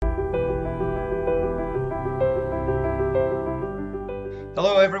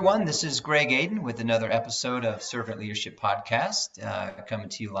Hello, everyone. This is Greg Aden with another episode of Servant Leadership Podcast, coming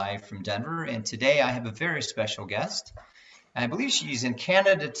to you live from Denver. And today I have a very special guest. I believe she's in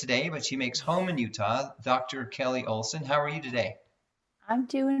Canada today, but she makes home in Utah, Dr. Kelly Olson. How are you today? I'm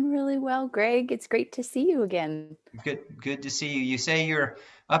doing really well, Greg. It's great to see you again. Good to see you. You say you're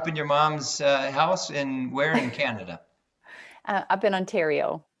up in your mom's house, and where in Canada? Up in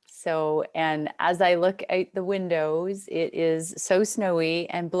Ontario. And as I look out the windows, it is so snowy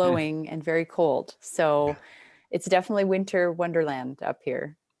and blowing and very cold. So it's definitely winter wonderland up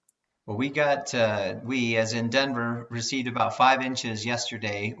here. Well, we as in Denver, received about 5 inches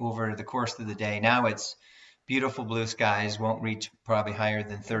yesterday over the course of the day. Now it's beautiful blue skies, won't reach probably higher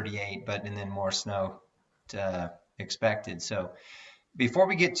than 38, and then more snow expected. So before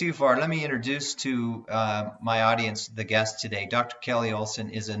we get too far, let me introduce to my audience the guest today. Dr. Kelly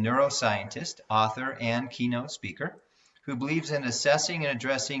Olson is a neuroscientist, author, and keynote speaker who believes in assessing and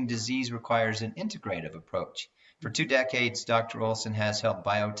addressing disease requires an integrative approach. For 2 decades, Dr. Olson has helped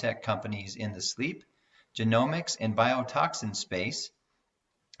biotech companies in the sleep, genomics, and biotoxin space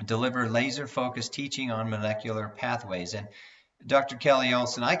deliver laser-focused teaching on molecular pathways. And Dr. Kelly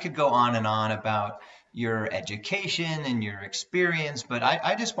Olson, I could go on and on about your education and your experience, but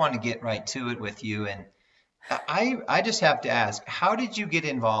I just want to get right to it with you. And I just have to ask, how did you get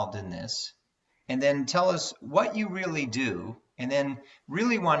involved in this? And then tell us what you really do, and then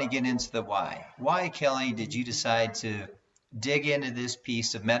really want to get into the why. Why, Kelly, did you decide to dig into this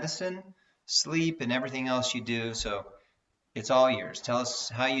piece of medicine, sleep, and everything else you do? So it's all yours. Tell us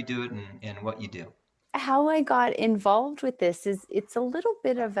how you do it and what you do. How I got involved with this is it's a little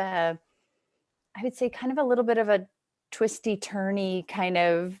bit of I would say kind of a little bit of a twisty turny kind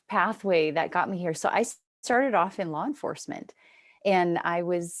of pathway that got me here. So I started off in law enforcement, and I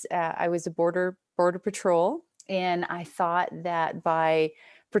was a border patrol, and I thought that by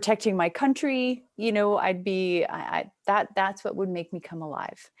protecting my country, I'd be that's what would make me come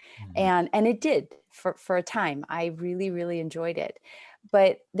alive. Mhm. And it did for a time. I really, really enjoyed it.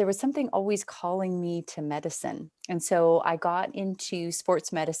 But there was something always calling me to medicine. And so I got into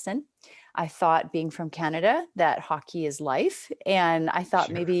sports medicine. I thought, being from Canada, that hockey is life. And I thought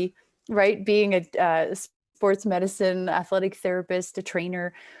Sure. maybe, right, being a sports medicine athletic therapist, a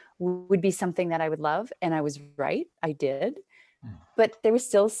trainer, would be something that I would love. And I was right, I did. But there was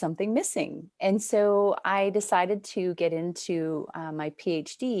still something missing. And so I decided to get into my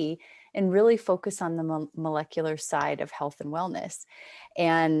PhD and really focus on the molecular side of health and wellness.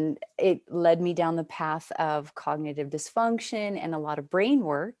 And it led me down the path of cognitive dysfunction and a lot of brain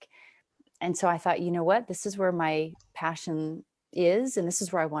work. And so I thought, you know what, this is where my passion is, and this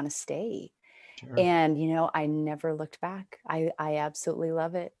is where I want to stay. Sure. And, I never looked back. I absolutely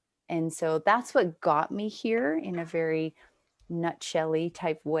love it. And so that's what got me here in a very nutshell-y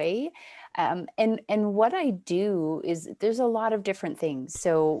type way. And what I do is there's a lot of different things.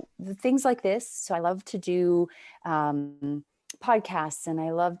 So the things like this. So I love to do podcasts, and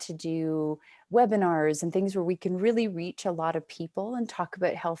I love to do webinars and things where we can really reach a lot of people and talk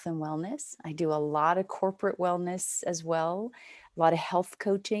about health and wellness. I do a lot of corporate wellness as well, a lot of health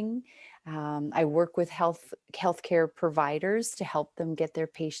coaching. I work with healthcare providers to help them get their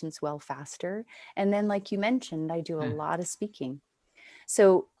patients well faster. And then, like you mentioned, I do a Hmm. lot of speaking.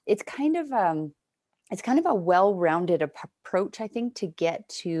 So it's kind of a well-rounded approach, I think, to get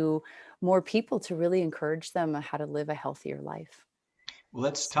to more people, to really encourage them how to live a healthier life.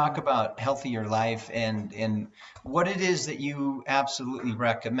 Let's talk So about healthier life and what it is that you absolutely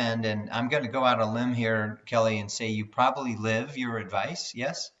recommend. And I'm going to go out on a limb here, Kelly, and say you probably live your advice.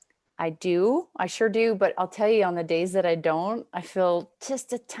 Yes? I do. I sure do. But I'll tell you, on the days that I don't, I feel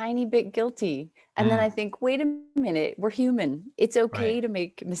just a tiny bit guilty. And then Mm, I think, wait a minute, we're human. It's right. okay to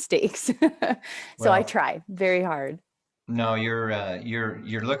make mistakes. So I Well, try very hard. no,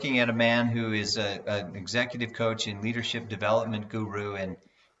 you're looking at a man who is an executive coach and leadership development guru, and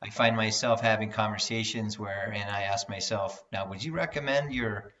I find myself having conversations where, and I ask myself, now, would you recommend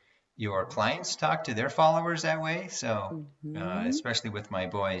your clients talk to their followers that way? So, Mhm. especially with my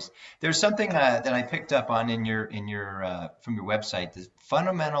boys, there's something that I picked up on in your from your website. The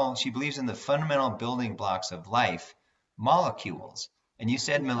fundamental, she believes in the fundamental building blocks of life, molecules, and you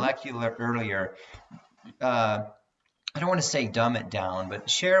said Yeah. molecular earlier. Uh, I don't want to say dumb it down, but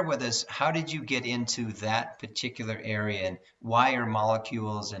share with us, how did you get into that particular area, and why are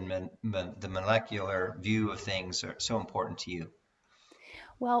molecules and the molecular view of things are so important to you?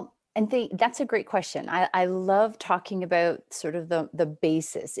 Well, and that's a great question. I love talking about sort of the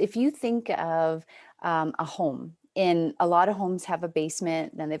basis. If you think of a home, And a lot of homes have a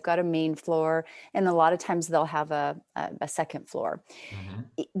basement, then they've got a main floor, and a lot of times they'll have a second floor. Hmm.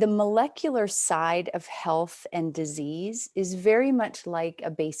 The molecular side of health and disease is very much like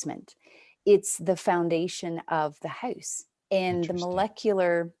a basement. It's the foundation of the house. And the Interesting.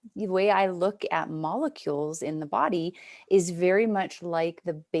 molecular, the way I look at molecules in the body is very much like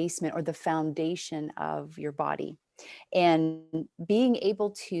the basement or the foundation of your body. And being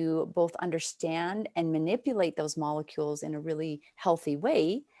able to both understand and manipulate those molecules in a really healthy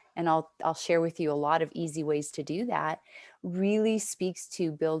way, and I'll share with you a lot of easy ways to do that, really speaks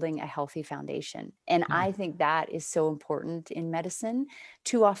to building a healthy foundation. And Hmm. I think that is so important in medicine.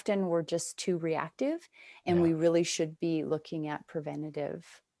 Too often we're just too reactive, and Yeah. we really should be looking at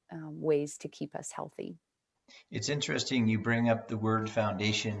preventative ways to keep us healthy. It's interesting you bring up the word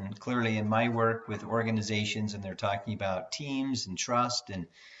foundation. Clearly, in my work with organizations, and they're talking about teams and trust and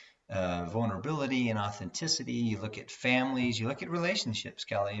vulnerability and authenticity. You look at families, you look at relationships,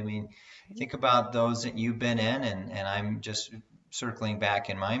 Kelly. I mean, think about those that you've been in, and I'm just circling back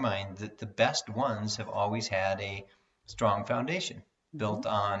in my mind that the best ones have always had a strong foundation Mhm. built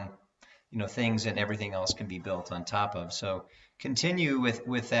on, things that everything else can be built on top of. So continue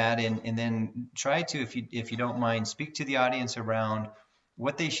with that, and then try to, if you don't mind, speak to the audience around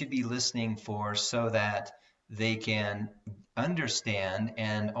what they should be listening for so that they can understand,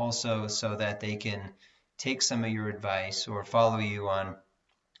 and also so that they can take some of your advice or follow you on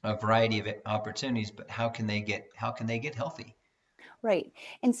a variety of opportunities. But how can they get healthy? Right.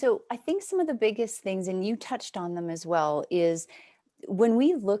 And so I think some of the biggest things, and you touched on them as well, is when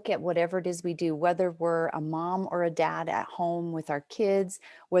we look at whatever it is we do, whether we're a mom or a dad at home with our kids,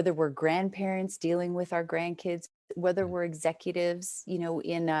 whether we're grandparents dealing with our grandkids, whether we're executives,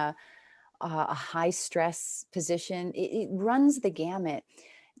 in a high stress position, it runs the gamut.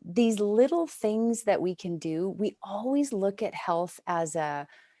 These little things that we can do, we always look at health as an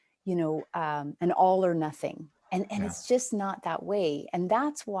all or nothing. And Yeah. it's just not that way. And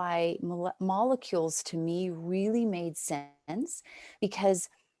that's why molecules to me really made sense, because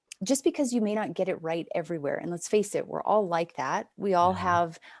just because you may not get it right everywhere, and let's face it, we're all like that. We all Hmm.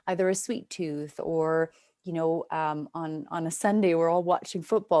 have either a sweet tooth, or on a Sunday we're all watching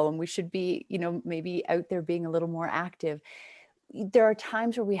football and we should be maybe out there being a little more active. There are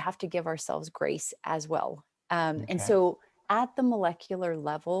times where we have to give ourselves grace as well. And Okay. so at the molecular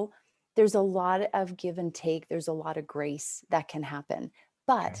level, there's a lot of give and take, there's a lot of grace that can happen. Okay.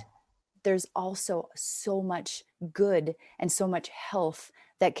 But there's also so much good and so much health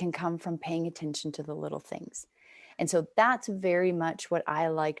that can come from paying attention to the little things. And so that's very much what I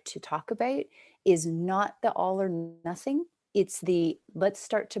like to talk about, is not the all or nothing. It's the, let's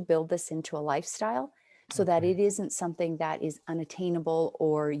start to build this into a lifestyle so that Okay. it isn't something that is unattainable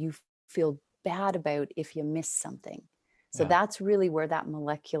or you feel bad about if you miss something. So Yeah. that's really where that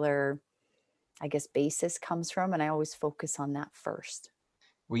molecular, I guess, basis comes from. And I always focus on that first.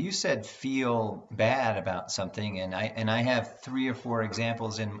 Well, you said feel bad about something, and I have three or four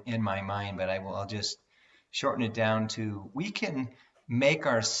examples in my mind, but I'll just shorten it down to we can make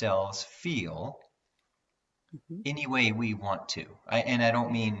ourselves feel Mhm. any way we want to. And I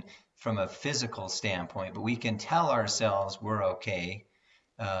don't mean from a physical standpoint, but we can tell ourselves we're okay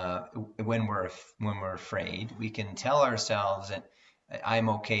uh, when we're afraid. We can tell ourselves that I'm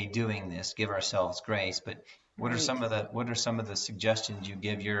okay doing this. Give ourselves grace. But Right. what are some of the suggestions you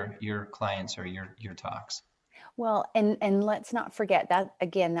give your clients or your talks? Well, and let's not forget that,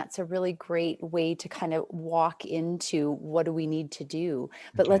 again, that's a really great way to kind of walk into what do we need to do.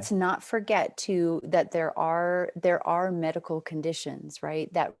 But Okay. let's not forget too that there are medical conditions,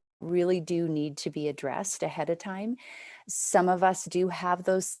 right, that really do need to be addressed ahead of time. Some of us do have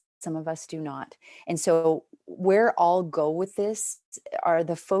those, some of us do not. And so where I'll go with this are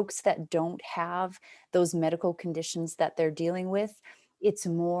the folks that don't have those medical conditions that they're dealing with. It's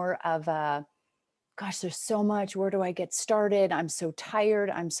more of a, gosh, there's so much. Where do I get started? I'm so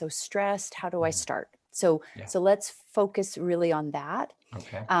tired. I'm so stressed. How do I Mhm. start? So, Yeah. so let's focus really on that.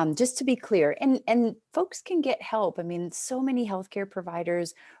 Okay. Just to be clear, and folks can get help. I mean, so many healthcare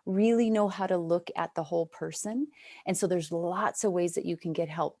providers really know how to look at the whole person, and so there's lots of ways that you can get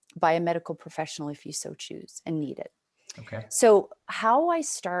help by a medical professional if you so choose and need it. Okay. So, how I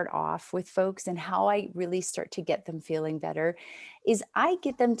start off with folks and how I really start to get them feeling better is I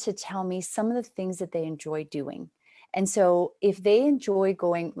get them to tell me some of the things that they enjoy doing. And so, if they enjoy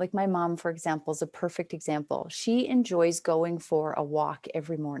going, like my mom, for example, is a perfect example. She enjoys going for a walk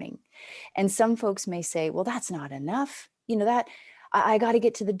every morning. And some folks may say, well, that's not enough. That. I got to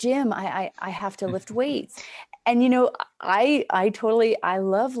get to the gym. I have to lift weights. And, I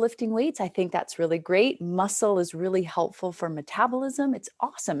love lifting weights. I think that's really great. Muscle is really helpful for metabolism. It's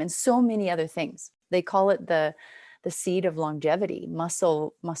awesome. And so many other things. They call it the seed of longevity,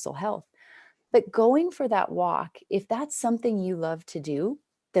 muscle health. But going for that walk, if that's something you love to do,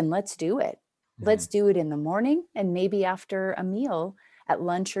 then let's do it. Mhm. Let's do it in the morning and maybe after a meal at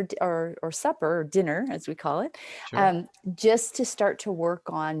lunch or supper or dinner, as we call it, Sure. um, just to start to work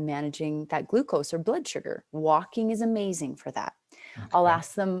on managing that glucose or blood sugar. Walking is amazing for that. I'll Okay.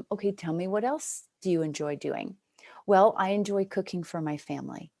 ask them, okay, tell me, what else do you enjoy doing? Well, I enjoy cooking for my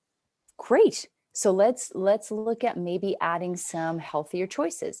family. Great. So let's look at maybe adding some healthier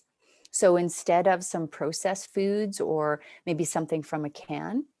choices. So instead of some processed foods or maybe something from a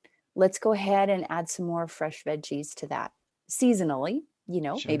can, let's go ahead and add some more fresh veggies to that seasonally,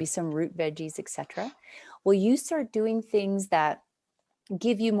 Sure. maybe some root veggies, etc. Well, you start doing things that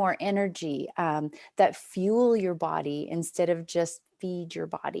give you more energy, that fuel your body instead of just feed your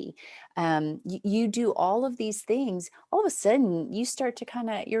body. You do all of these things, all of a sudden you start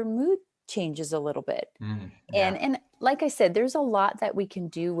to your mood changes a little bit. Yeah. And like I said, there's a lot that we can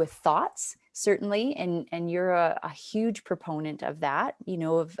do with thoughts, certainly. And you're a huge proponent of that,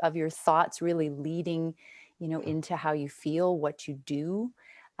 of your thoughts really leading, into how you feel, what you do.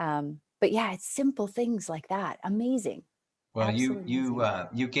 But yeah, it's simple things like that. Amazing. Well, you Absolutely you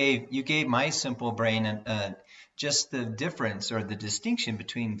amazing. uh, you gave my simple brain just the difference or the distinction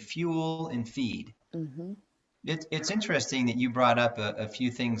between fuel and feed. Hmm. It's interesting that you brought up a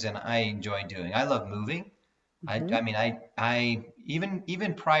few things that I enjoy doing. I love moving. I, Hmm. I mean, I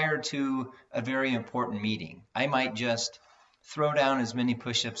even prior to a very important meeting, I might just throw down as many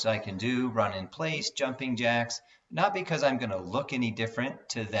push-ups I can do, run in place, jumping jacks, not because I'm going to look any different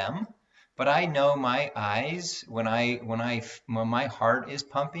to them, but I know my eyes when my heart is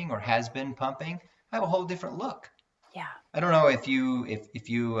pumping or has been pumping, I have a whole different look. Yeah. I don't know if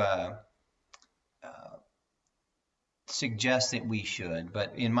you uh, suggest that we should,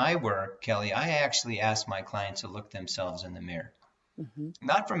 but in my work, Kelly, I actually ask my clients to look themselves in the mirror. Hmm.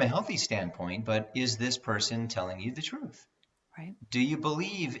 Not from a healthy standpoint, but is this person telling you the truth? Right. Do you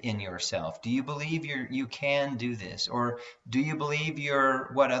believe in yourself? Do you believe you can do this? Or do you believe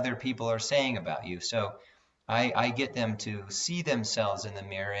you're what other people are saying about you? So I get them to see themselves in the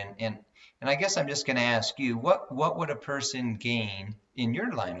mirror and I guess I'm just going to ask you, what would a person gain in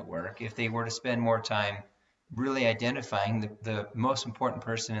your line of work if they were to spend more time really identifying the most important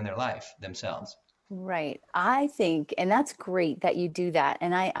person in their life, themselves? Right. I think, and that's great that you do that.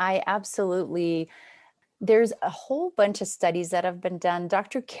 And I absolutely, there's a whole bunch of studies that have been done.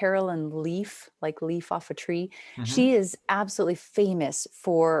 Dr. Carolyn Leaf, like leaf off a tree, Hmm. she is absolutely famous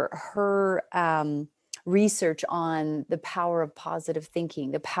for her research on the power of positive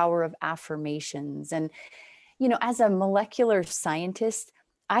thinking, the power of affirmations. And as a molecular scientist,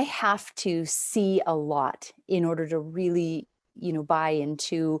 I have to see a lot in order to really, buy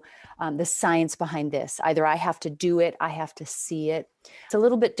into the science behind this. Either I have to do it, I have to see it. It's a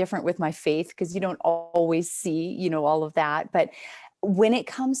little bit different with my faith because you don't always see, all of that. But when it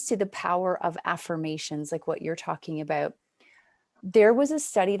comes to the power of affirmations, like what you're talking about, there was a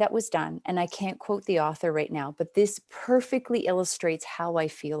study that was done, and I can't quote the author right now, but this perfectly illustrates how I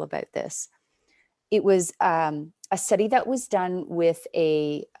feel about this. It was a study that was done with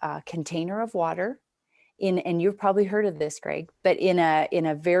a container of water and you've probably heard of this, Greg, but in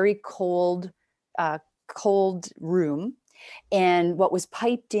a very uh, cold room. And what was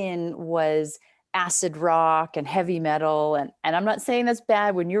piped in was acid rock and heavy metal. And I'm not saying that's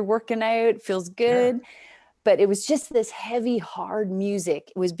bad when you're working out, it feels Sure. good, but it was just this heavy, hard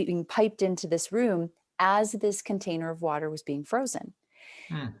music was being piped into this room as this container of water was being frozen.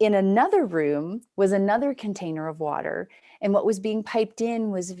 Hmm. In another room was another container of water, and what was being piped in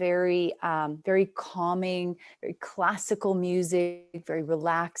was very calming, very classical music, very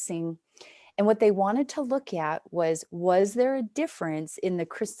relaxing. And what they wanted to look at was there a difference in the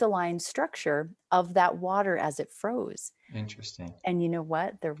crystalline structure of that water as it froze? Interesting. And you know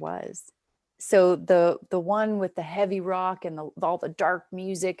what? There was. So the one with the heavy rock and all the dark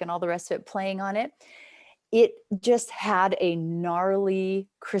music and all the rest of it playing on it, it just had a gnarly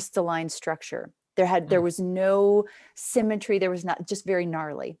crystalline structure. There Hmm. was no symmetry. There was not, just very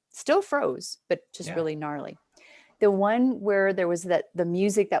gnarly. Still froze, but just Yeah. really gnarly. The one where there was the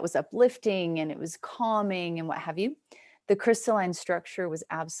music that was uplifting and it was calming and what have you, the crystalline structure was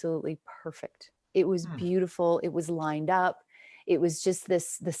absolutely perfect. It was Hmm. beautiful. It was lined up. It was just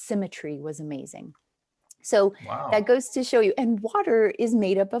this, the symmetry was amazing. So that Wow. goes to show you, and water is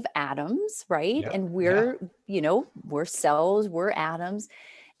made up of atoms, right? Yeah. And Yeah. we're cells, we're atoms.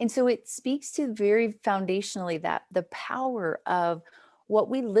 And so it speaks to very foundationally that the power of what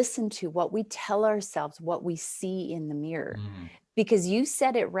we listen to, what we tell ourselves, what we see in the mirror. Mm, Because you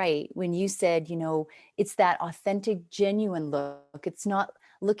said it right when you said, it's that authentic, genuine look. It's not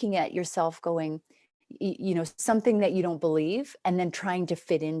looking at yourself going, something that you don't believe and then trying to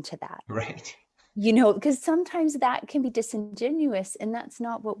fit into that. right. Because sometimes that can be disingenuous, and that's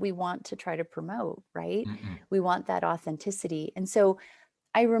not what we want to try to promote, right? Mm-mm. We want that authenticity. And so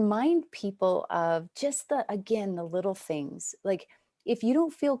I remind people of just again, the little things. Like, if you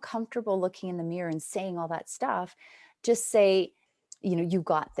don't feel comfortable looking in the mirror and saying all that stuff, just say, you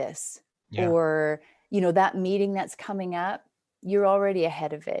got this. Yeah. Or, that meeting that's coming up, you're already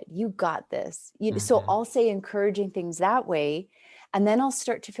ahead of it. You got this. So Hmm. I'll say encouraging things that way. And then I'll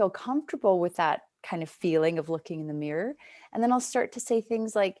start to feel comfortable with that kind of feeling of looking in the mirror. And then I'll start to say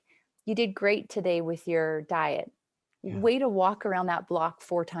things like, you did great today with your diet. Yeah. Way to walk around that block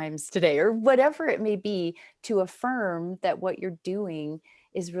 4 times today, or whatever it may be, to affirm that what you're doing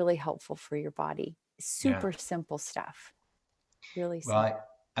is really helpful for your body. Yeah. Super simple stuff, really Well, simple.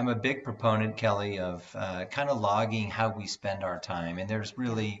 I'm a big proponent, Kelly, of kind of logging how we spend our time. And there's Yeah.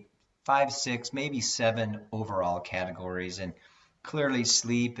 really five, six, maybe seven overall categories. And clearly,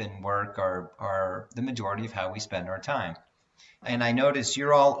 sleep and work are the majority of how we spend our time. And I notice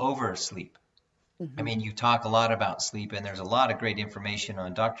you're all over sleep. I Hmm. mean, you talk a lot about sleep, and there's a lot of great information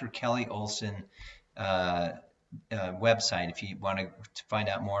on Dr. Kelly Olson uh, website if you want to find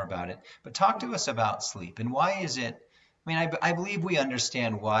out more about it. But talk Yeah. to us about sleep and why is it? I mean, I believe we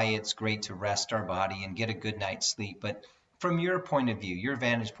understand why it's great to rest our body and get a good night's sleep. But from your point of view, your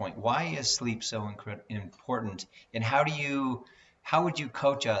vantage point, why is sleep so important? And how would you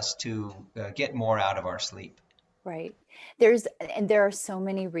coach us to get more out of our sleep? Right. And there are so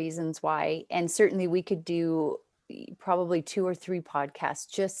many reasons why, and certainly we could do probably 2 or 3 podcasts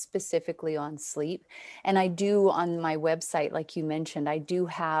just specifically on sleep. And I do, on my website, like you mentioned, I do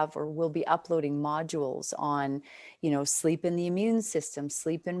have or will be uploading modules on, sleep in the immune system,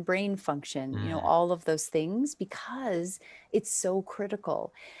 sleep and brain function, Mm, all of those things, because it's so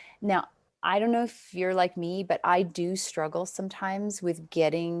critical. Now, I don't know if you're like me, but I do struggle sometimes with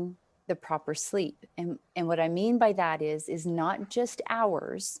getting the proper sleep. And what I mean by that is not just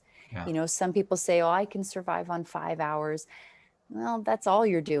hours. yeah, Some people say, "Oh, I can survive on 5 hours." Well, that's all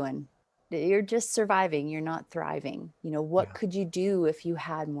you're doing. You're just surviving, you're not thriving. What yeah, could you do if you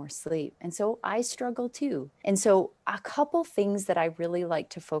had more sleep? And so I struggle too. And so a couple things that I really like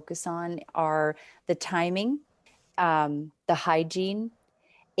to focus on are the timing, the hygiene,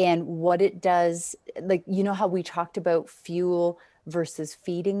 and what it does. Like, how we talked about fuel versus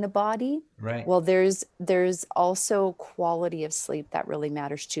feeding the body. right. Well, there's also quality of sleep that really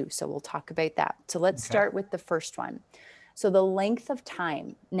matters too, so we'll talk about that. So let's Okay. start with the first one. So the length of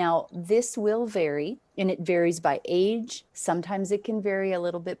time. Now, this will vary, and it varies by age. Sometimes it can vary a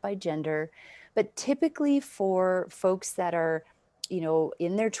little bit by gender, but typically for folks that are,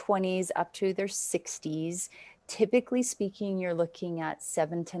 in their 20s up to their 60s, typically speaking, you're looking at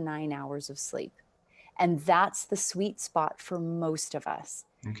 7 to 9 hours of sleep. And that's the sweet spot for most of us.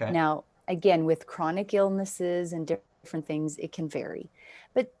 Okay. Now, again, with chronic illnesses and different things, it can vary.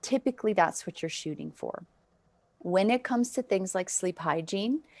 But typically, that's what you're shooting for. When it comes to things like sleep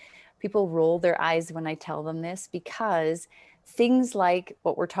hygiene, people roll their eyes when I tell them this, because things like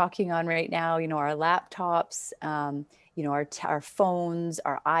what we're talking on right now, our laptops, our phones,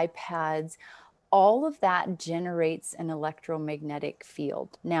 our iPads, all of that generates an electromagnetic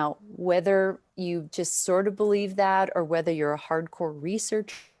field. Now, whether you just sort of believe that or whether you're a hardcore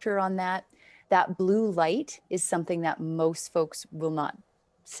researcher on that, that blue light is something that most folks will not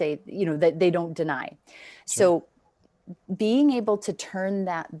say, that they don't deny. Sure. So being able to turn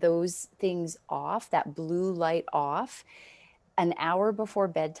those things off, that blue light off, an hour before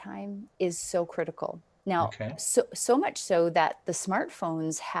bedtime is so critical. Now, Okay. so much so that the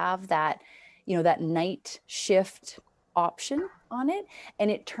smartphones have that, that night shift option on it,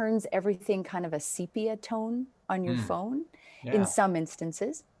 and it turns everything kind of a sepia tone on your Mm, phone in yeah. some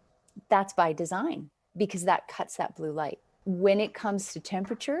instances. That's by design, because that cuts that blue light. When it comes to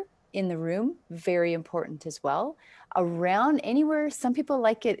temperature in the room, very important as well. Around anywhere, some people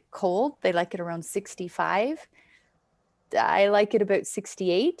like it cold, they like it around 65. I like it about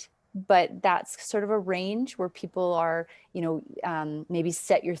 68, but that's sort of a range where people are, maybe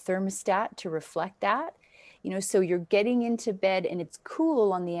set your thermostat to reflect that. So you're getting into bed and it's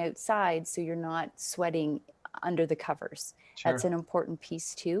cool on the outside, so you're not sweating under the covers. That's Sure. an important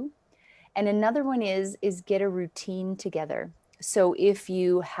piece too. And another one is get a routine together. So if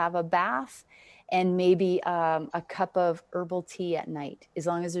you have a bath and maybe a cup of herbal tea at night, as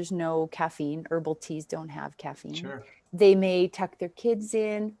long as there's no caffeine, herbal teas don't have caffeine. Sure. They may tuck their kids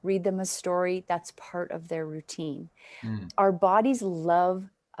in, read them a story. That's part of their routine. Mm, Our bodies love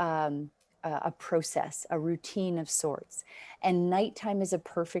a process, a routine of sorts. And nighttime is a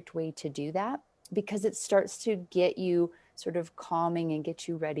perfect way to do that because it starts to get you sort of calming and get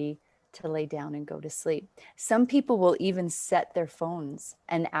you ready to lay down and go to sleep. Some people will even set their phones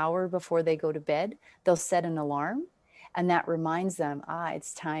an hour before they go to bed. They'll set an alarm and that reminds them,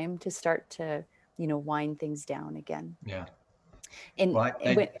 it's time to start to, wind things down again. yeah. And, Well,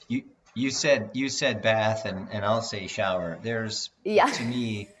 and when, you said bath, and I'll say shower. There's, yeah. to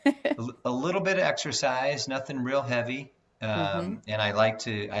me, a little bit of exercise, nothing real heavy. Mm-hmm. And I like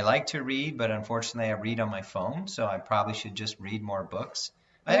to read, but unfortunately I read on my phone, so I probably should just read more books.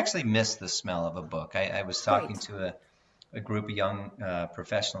 I Yeah, actually miss the smell of a book. I was talking right. to a group of young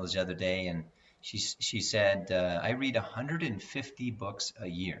professionals the other day, and she said, I read 150 books a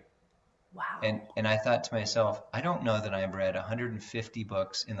year. And Wow. I thought to myself, I don't know that I've read 150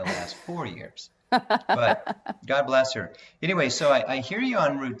 books in the last 4 years, but God bless her. Anyway, so I hear you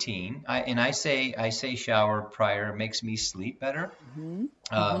on routine. I say shower prior. It makes me sleep better. Mm-hmm.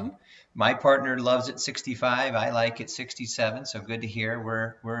 Mm-hmm. Um, my partner loves it 65. I like it 67. So good to hear.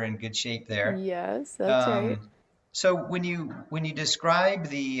 We're in good shape there. Yes, that's right. Um, so when you describe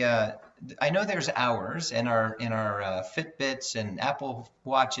I know there's hours in our Fitbits and Apple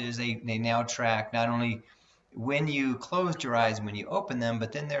Watches. They now track not only when you closed your eyes and when you open them,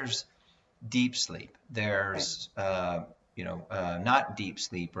 but then there's deep sleep. Right. There's not deep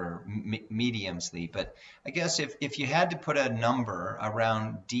sleep or medium sleep. But I guess if you had to put a number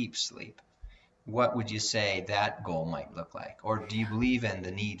around deep sleep, what would you say that goal might look like? Or do you believe in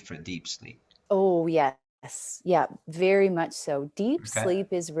the need for deep sleep? Oh, yes. Yeah, very much so. Deep Okay.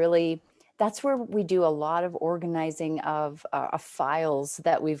 sleep is really, that's where we do a lot of organizing of files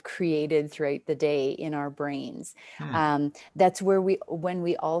that we've created throughout the day in our brains. Hmm. That's where when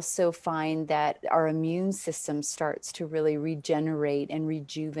we also find that our immune system starts to really regenerate and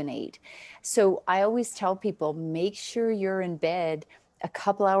rejuvenate. So I always tell people, make sure you're in bed a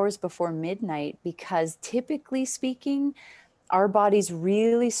couple hours before midnight because typically speaking, our bodies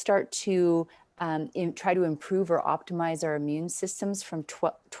really start to try to improve or optimize our immune systems from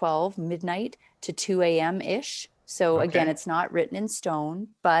 12 midnight to 2 a.m. ish. So again, Okay. it's not written in stone,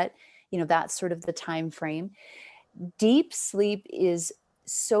 but that's sort of the time frame. Deep sleep is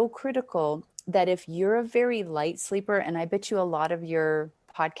so critical that if you're a very light sleeper, and I bet you a lot of your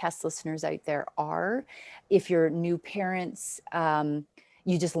podcast listeners out there are, if you're new parents,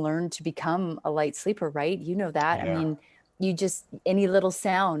 you just learn to become a light sleeper, right? You know that. I Yeah. mean, you just, any little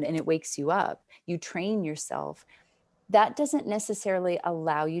sound and it wakes you up. You train yourself. That doesn't necessarily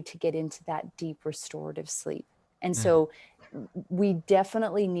allow you to get into that deep restorative sleep. And Hmm. so we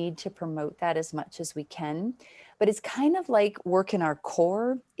definitely need to promote that as much as we can. But it's kind of like working our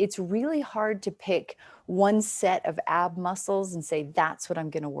core. It's really hard to pick one set of ab muscles and say, that's what I'm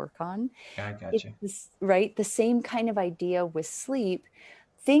going to work on. I got It's you. this, right? The same kind of idea with sleep.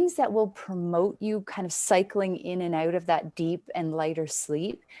 Things that will promote you kind of cycling in and out of that deep and lighter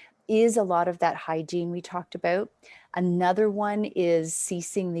sleep is a lot of that hygiene we talked about. Another one is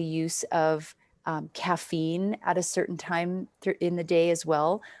ceasing the use of caffeine at a certain time in the day as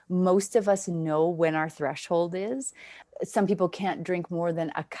well. Most of us know when our threshold is. Some people can't drink more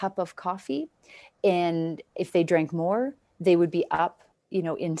than a cup of coffee. And if they drank more, they would be up,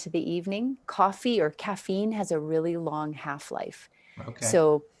 into the evening. Coffee or caffeine has a really long half-life. Okay.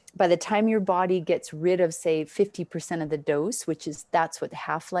 So by the time your body gets rid of, say, 50% of the dose, that's what the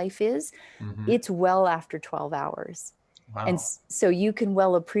half-life is, Hmm. it's well after 12 hours. And Wow. so you can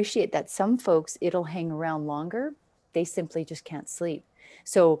well appreciate that some folks, it'll hang around longer. They simply just can't sleep.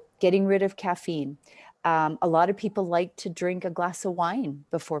 So getting rid of caffeine. A lot of people like to drink a glass of wine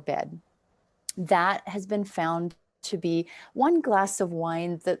before bed. That has been found to be one glass of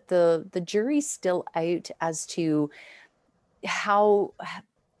wine that the jury's still out as to how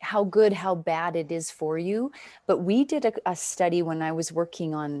how good, how bad it is for you. But we did a study when I was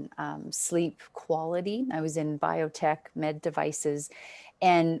working on sleep quality. I was in biotech, med devices,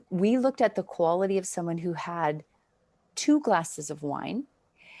 and we looked at the quality of someone who had 2 glasses of wine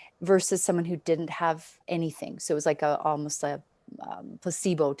versus someone who didn't have anything. So it was like almost a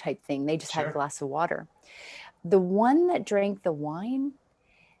placebo type thing. They just had a Sure. glass of water. The one that drank the wine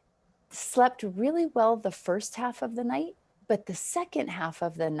slept really well the first half of the night, but the second half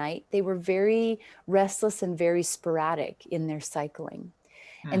of the night, they were very restless and very sporadic in their cycling.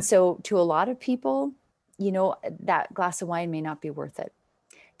 Hmm. And so to a lot of people, that glass of wine may not be worth it.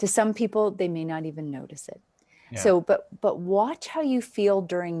 To some people, they may not even notice it. Yeah. So, but watch how you feel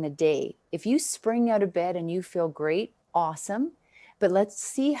during the day. If you spring out of bed and you feel great, awesome. But let's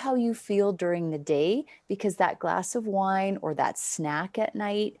see how you feel during the day, because that glass of wine or that snack at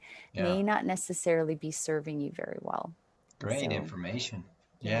night Yeah. may not necessarily be serving you very well. Great So, information.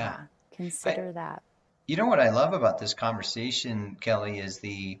 Yeah. yeah, I, consider that. you know what I love about this conversation, Kelly, is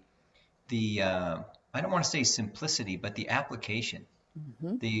the I don't want to say simplicity, but the application.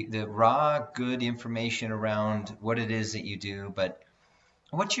 Hmm. The raw, good information around what it is that you do, but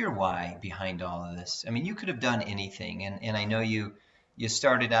what's your why behind all of this? I mean, you could have done anything, and I know you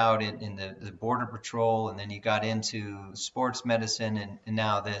started out in the border patrol, and then you got into sports medicine, and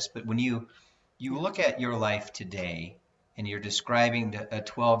now this. But when you Yeah. look at your life today, and you're describing a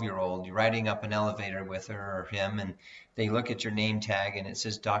 12-year-old, you're riding up an elevator with her or him, and they look at your name tag, and it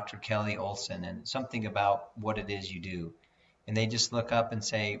says Dr. Kelly Olson, and something about what it is you do, and they just look up and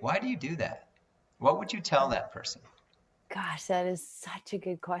say, "Why do you do that?" What would you tell that person? Gosh, that is such a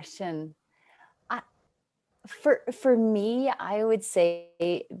good question. I, for me, I would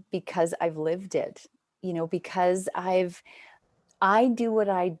say because I've lived it, because I do what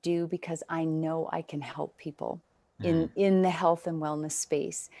I do because I know I can help people Mm, in the health and wellness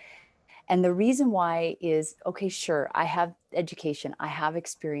space. And the reason why is, okay, sure, I have education, I have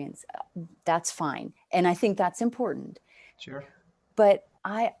experience. That's fine. And I think that's important. sure. But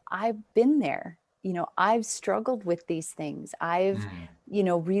I've been there. I've struggled with these things. I've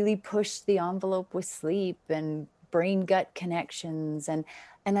Mm, really pushed the envelope with sleep and brain gut connections, and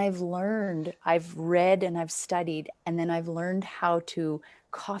I've read and I've studied, and then I've learned how to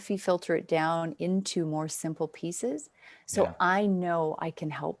coffee filter it down into more simple pieces, so yeah. I know I can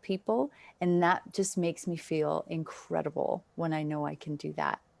help people, and that just makes me feel incredible when I know I can do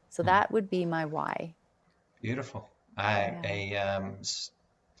that. So Mm, that would be my why. beautiful. Yeah.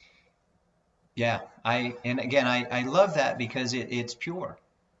 Yeah, and again, I love that because it's pure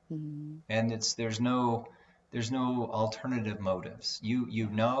Mhm. and there's no alternative motives. You Yeah.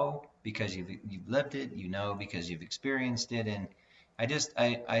 know because you've lived it, you know because you've experienced it, and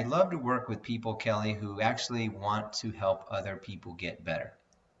I love to work with people, Kelly, who actually want to help other people get better.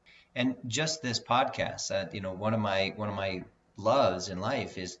 And just this podcast, one of my loves in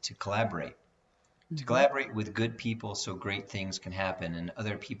life is to Mhm. collaborate with good people so great things can happen and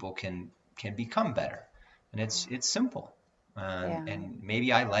other people can become better. And it's simple. Yeah. And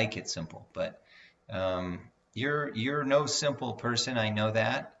maybe I like it simple, but you're no simple person. I know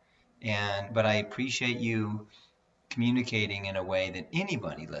that. But I appreciate you communicating in a way that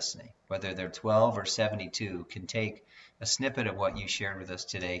anybody listening, whether they're 12 or 72, can take a snippet of what you shared with us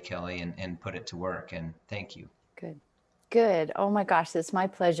today, Kelly, and put it to work. And thank you. Good. Good. Oh my gosh, it's my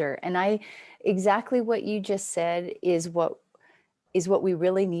pleasure. And exactly what you just said is what we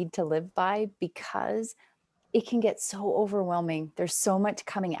really need to live by, because it can get so overwhelming. There's so much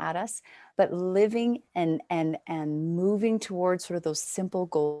coming at us, but living and moving towards sort of those simple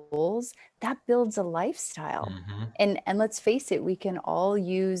goals, that builds a lifestyle. Hmm. And let's face it, we can all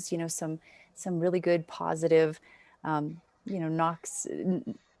use, some really good positive, knocks,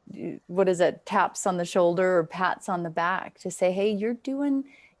 what is it, taps on the shoulder or pats on the back to say, hey, you're doing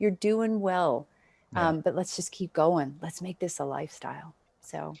well. Yeah. But let's just keep going. Let's make this a lifestyle.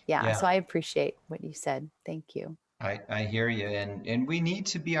 So yeah, Yeah. so I appreciate what you said. Thank you. I hear you, and we need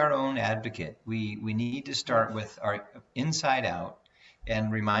to be our own advocate. We need to Yeah. start with our inside out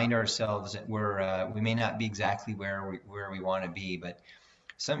and remind ourselves that we may not be exactly where we want to be, but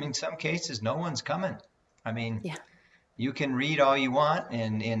in some cases no one's coming. I mean, Yeah. you can read all you want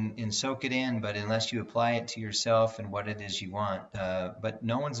and soak it in, but unless you apply it to yourself and what it is you want, but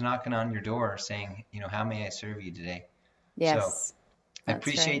no one's knocking on your door saying, how may I serve you today? So Yes. I That's right.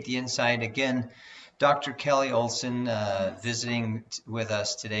 appreciate the insight. Again, Dr. Kelly Olson Yes. visiting with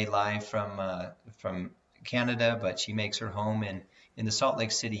us today live from Canada, but she makes her home in the Salt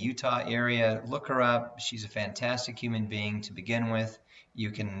Lake City, Utah area. Look her up. She's a fantastic human being to begin with. You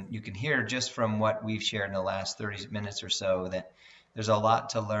can hear just from what we've shared in the last 30 minutes or so that there's a lot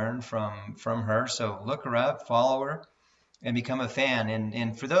to learn from her. So look her up, follow her, and become a fan.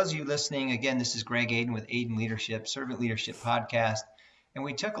 And for those of you listening, again, this is Greg Aiden with Aiden Leadership, Servant Leadership Podcast. And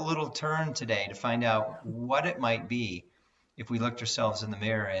we took a little turn today to find out what it might be if we looked ourselves in the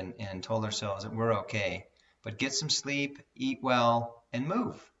mirror and told ourselves that we're okay. But get some sleep, eat well, and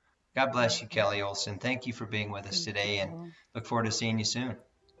move. God bless you, Mhm. Kelly Olson. Thank you for being with us Thank today and you. look forward to seeing you soon.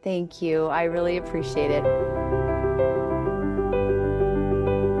 Thank you. I really appreciate it.